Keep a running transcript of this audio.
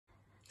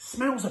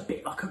Smells a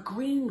bit like a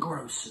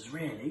greengrocer's,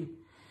 really.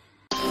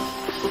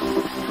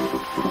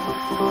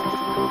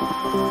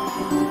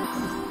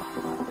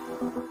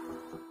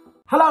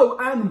 Hello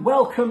and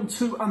welcome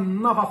to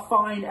another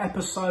fine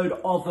episode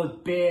of A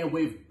Beer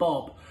with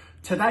Bob.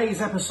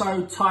 Today's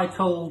episode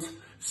titled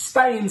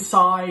Stay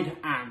Inside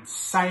and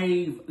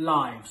Save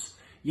Lives.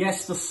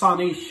 Yes, the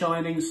sun is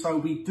shining, so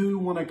we do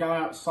want to go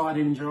outside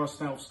and enjoy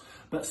ourselves,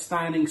 but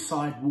staying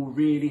inside will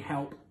really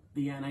help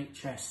the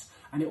NHS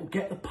and it will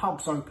get the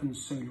pubs open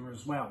sooner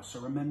as well. So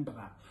remember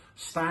that.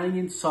 Staying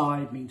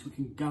inside means we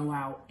can go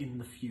out in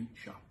the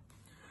future.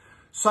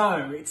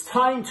 So it's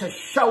time to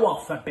show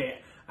off a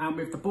bit. And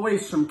with the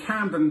boys from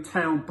Camden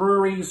Town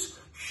Breweries,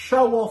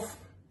 Show Off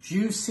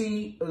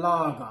Juicy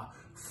Lager.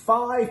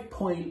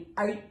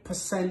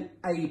 5.8%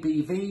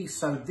 ABV,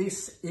 so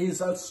this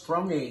is a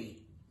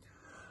strongie.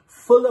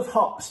 Full of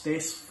hops,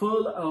 this,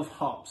 full of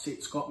hops.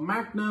 It's got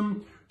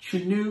Magnum,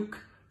 Chinook,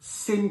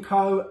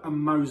 Simcoe and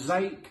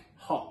Mosaic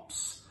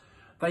hops.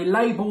 They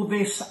label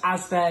this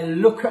as their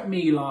Look at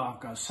Me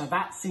lager, so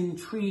that's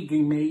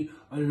intriguing me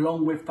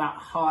along with that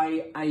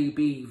high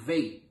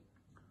ABV.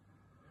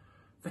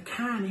 The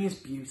can is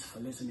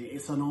beautiful, isn't it?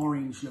 It's an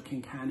orange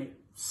looking can. It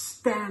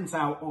stands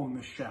out on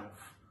the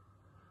shelf.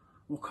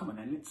 Well, come on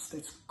then,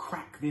 let's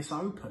crack this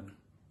open.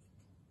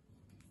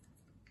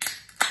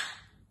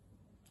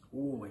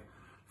 Oh,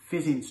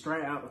 fizzing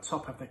straight out the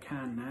top of the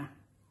can now.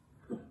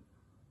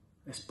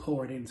 Let's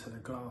pour it into the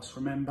glass.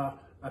 Remember,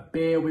 a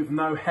beer with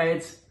no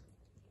head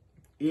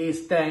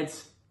is dead.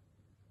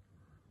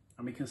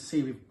 And we can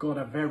see we've got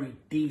a very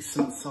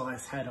decent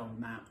sized head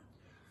on that.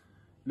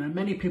 Now,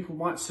 many people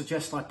might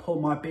suggest I pour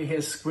my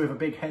beers with a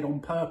big head on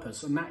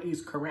purpose, and that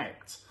is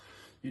correct.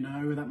 You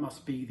know, that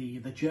must be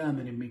the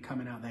German in me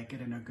coming out there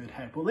getting a good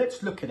head. Well,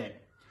 let's look at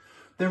it.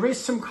 There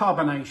is some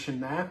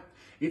carbonation there.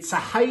 It's a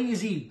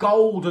hazy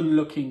golden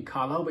looking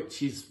colour,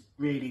 which is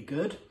really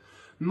good.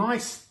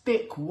 Nice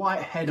thick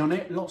white head on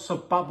it, lots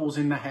of bubbles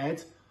in the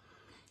head.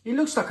 It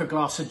looks like a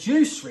glass of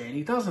juice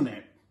really, doesn't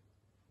it?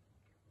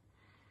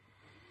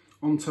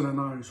 Onto the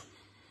nose.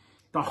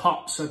 The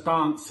hops are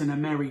dancing a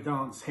merry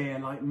dance here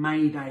like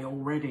May Day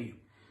already.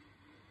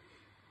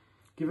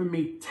 Giving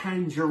me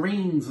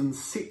tangerines and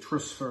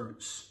citrus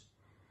fruits.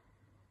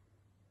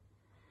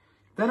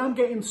 Then I'm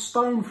getting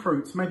stone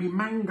fruits, maybe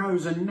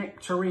mangoes and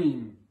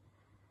nectarine.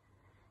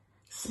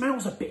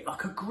 Smells a bit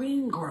like a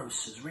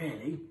greengrocer's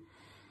really.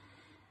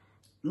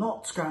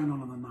 Lots going on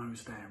the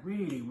nose there.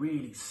 Really,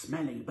 really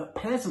smelly, but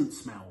pleasant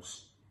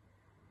smells.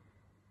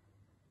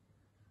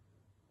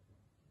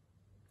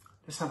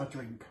 Let's have a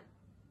drink.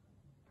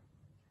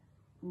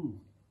 Ooh.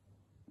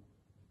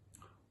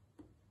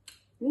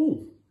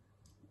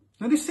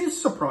 Now this is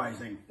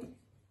surprising.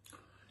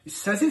 It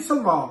says it's a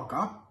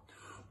lager,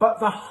 but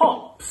the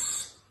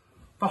hops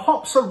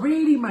are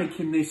really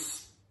making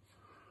this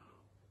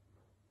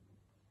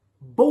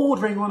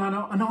bordering on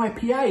an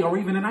IPA or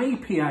even an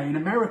APA, an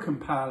American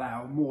Pale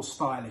Ale, more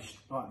stylish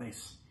like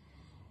this.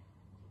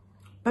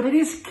 But it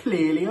is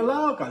clearly a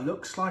lager.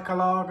 Looks like a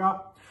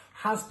lager,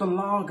 has the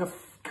lager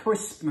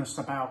crispness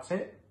about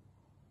it.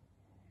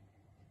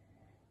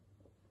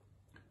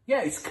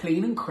 Yeah, it's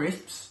clean and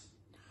crisp,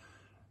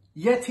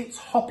 yet it's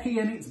hoppy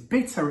and it's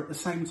bitter at the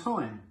same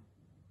time.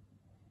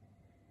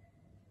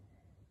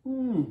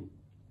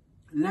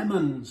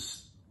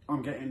 Lemons,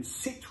 I'm getting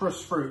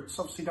citrus fruits.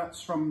 Obviously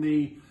that's from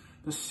the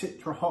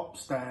citra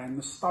hops there, and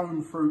the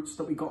stone fruits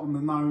that we got on the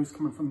nose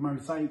coming from the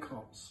mosaic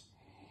hops.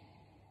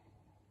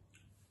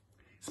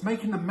 It's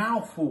making the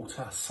mouth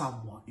water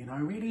somewhat, you know,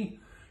 really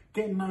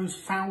getting those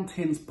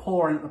fountains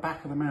pouring at the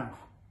back of the mouth.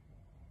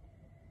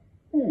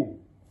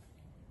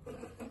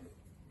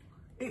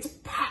 It's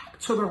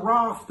packed to the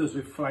rafters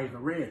with flavour,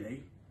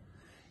 really.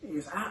 It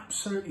is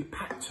absolutely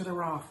packed to the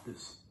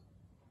rafters.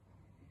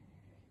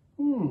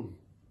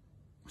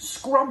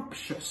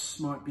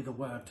 Scrumptious might be the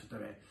word to do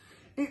it.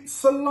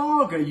 It's a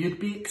lager you'd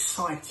be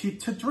excited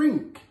to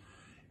drink.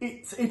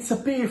 It's a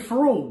beer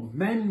for all.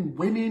 Men,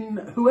 women,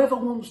 whoever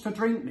wants to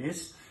drink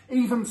this.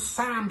 Even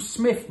Sam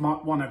Smith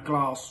might want a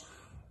glass.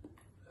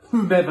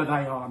 Whomever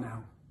they are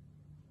now.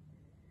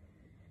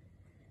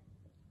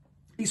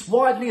 It's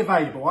widely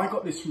available. I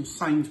got this from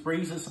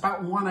Sainsbury's. It's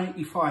about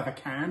 $1.85 a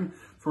can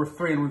for a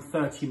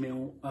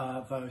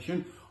 330ml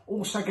version.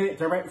 Also get it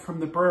direct from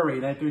the brewery.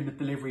 They're doing the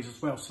deliveries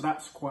as well, so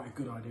that's quite a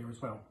good idea as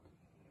well.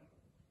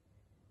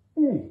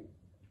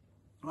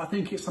 I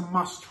think it's a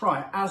must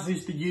try, as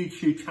is the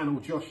YouTube channel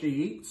Josh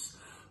Eats.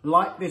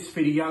 Like this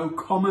video,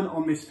 comment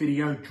on this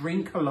video,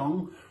 drink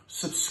along,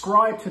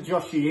 subscribe to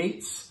Josh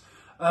Eats.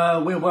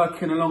 We're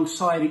working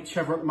alongside each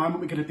other at the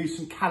moment. We're going to do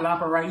some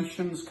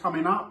collaborations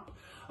coming up.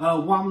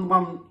 One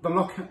the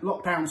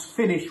lockdown's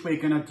finished, we're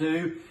going to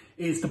do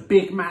is the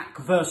Big Mac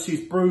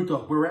versus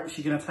Brewdog. We're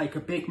actually going to take a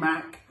Big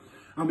Mac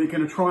and we're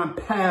going to try and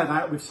pair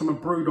that with some of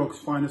Brewdog's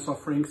finest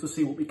offerings to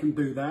see what we can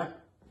do there.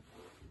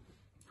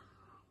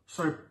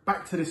 So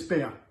back to this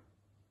beer.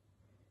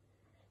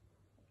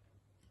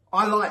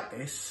 I like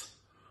this.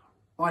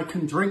 I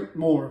can drink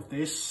more of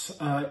this.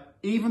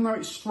 Even though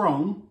it's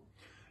strong,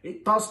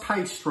 it does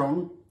taste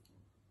strong.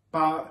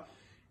 but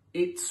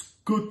it's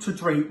good to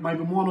drink,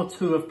 maybe 1 or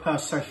 2 of per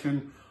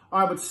session.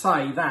 I would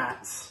say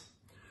that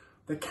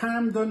the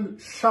Camden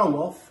Show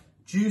Off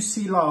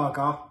Juicy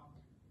Lager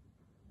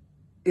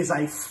is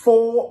a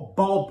 4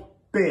 bob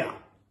beer.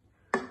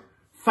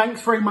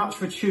 Thanks very much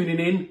for tuning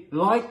in.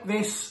 Like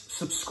this,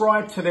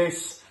 subscribe to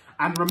this,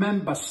 and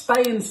remember,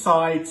 stay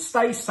inside,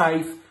 stay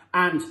safe,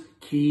 and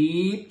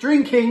keep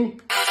drinking.